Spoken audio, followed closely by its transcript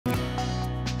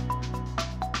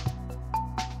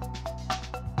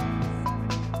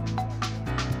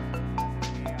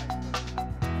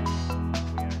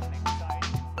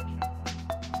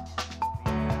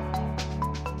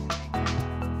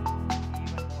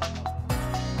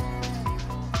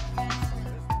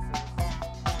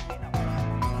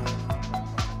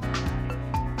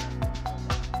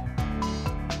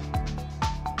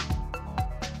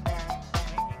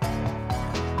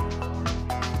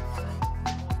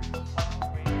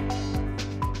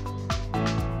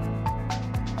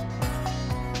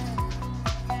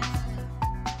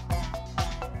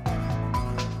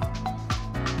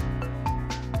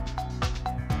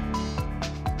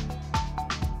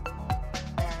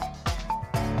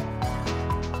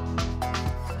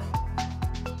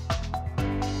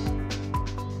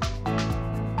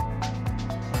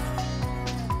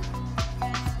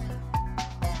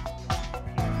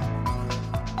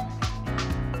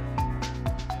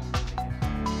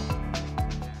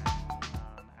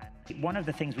one of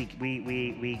the things we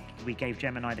gave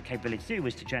Gemini the capability to do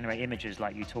was to generate images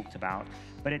like you talked about,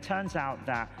 but it turns out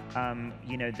that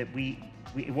you know, that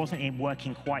it wasn't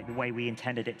working quite the way we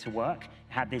intended it to work.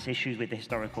 It had these issues with the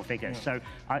historical figures. So,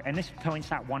 and this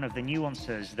points out one of the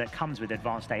nuances that comes with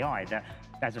advanced AI that,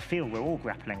 as a field, we're all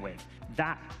grappling with.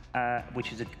 That,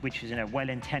 which is a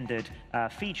well-intended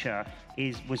feature,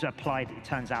 was applied, it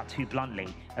turns out, too bluntly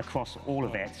across all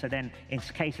of it. So then, in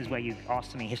cases where you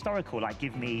ask something historical, like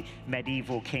give me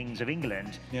medieval kings of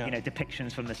England, you know,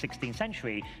 depictions from the 16th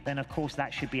century, then of course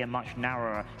that should be a much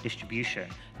narrower distribution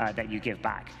that you give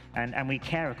back. And we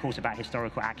care, of course, about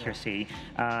historical accuracy,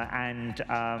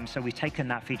 so we've taken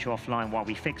that feature offline while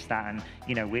we fix that, and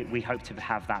you know, we hope to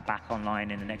have that back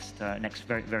online in the next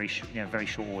very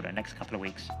short order, next couple of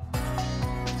weeks.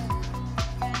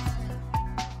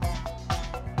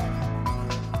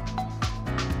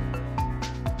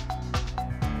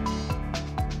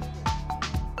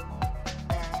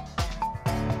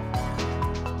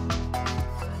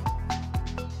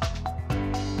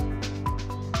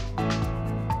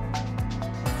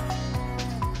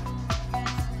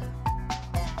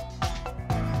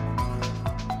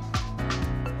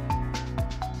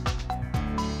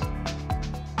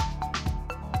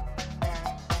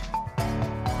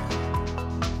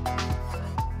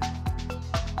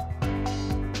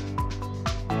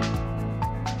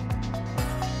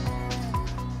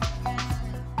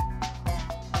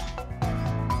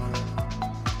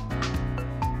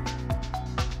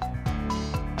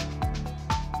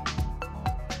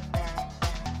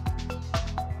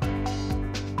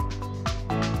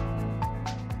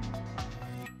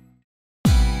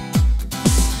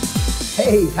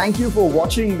 Hey, thank you for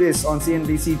watching this on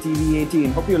CNBC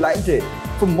TV18. Hope you liked it.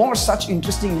 For more such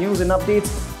interesting news and updates,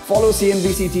 follow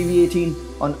CNBC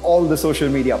TV18 on all the social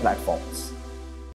media platforms.